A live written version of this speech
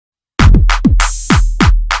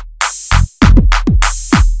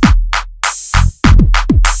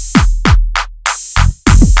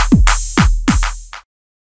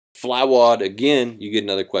FlyWOD, again, you get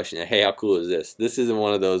another question. Hey, how cool is this? This isn't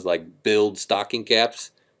one of those like build stocking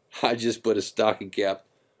caps. I just put a stocking cap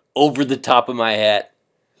over the top of my hat.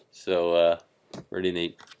 So pretty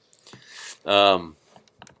neat. What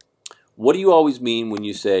do you always mean when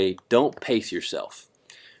you say don't pace yourself?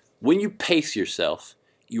 When you pace yourself,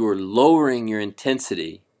 you are lowering your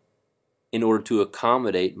intensity in order to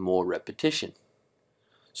accommodate more repetition.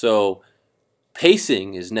 So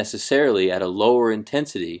pacing is necessarily at a lower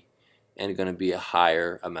intensity and going to be a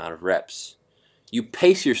higher amount of reps. You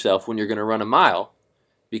pace yourself when you're going to run a mile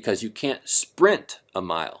because you can't sprint a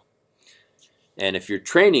mile. And if you're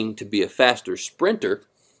training to be a faster sprinter,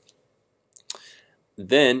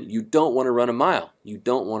 then you don't want to run a mile. You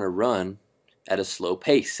don't want to run at a slow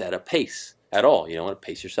pace, at a pace at all. You don't want to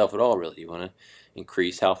pace yourself at all, really. You want to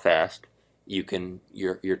increase how fast you can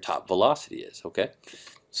your top velocity is, okay?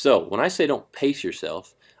 So when I say don't pace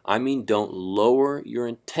yourself, I mean don't lower your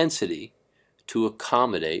intensity to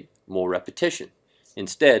accommodate more repetition.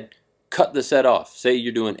 Instead, cut the set off. Say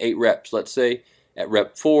you're doing 8 reps. Let's say at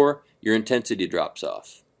rep 4, your intensity drops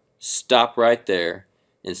off. Stop right there.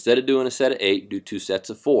 Instead of doing a set of 8, do 2 sets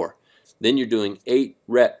of 4. Then you're doing 8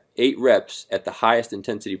 reps at the highest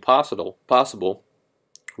intensity possible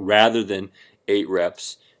rather than 8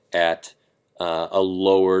 reps at a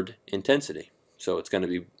lowered intensity. So it's going to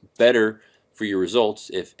be better for your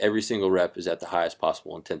results if every single rep is at the highest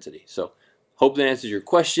possible intensity. So hope that answers your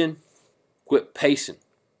question. Quit pacing.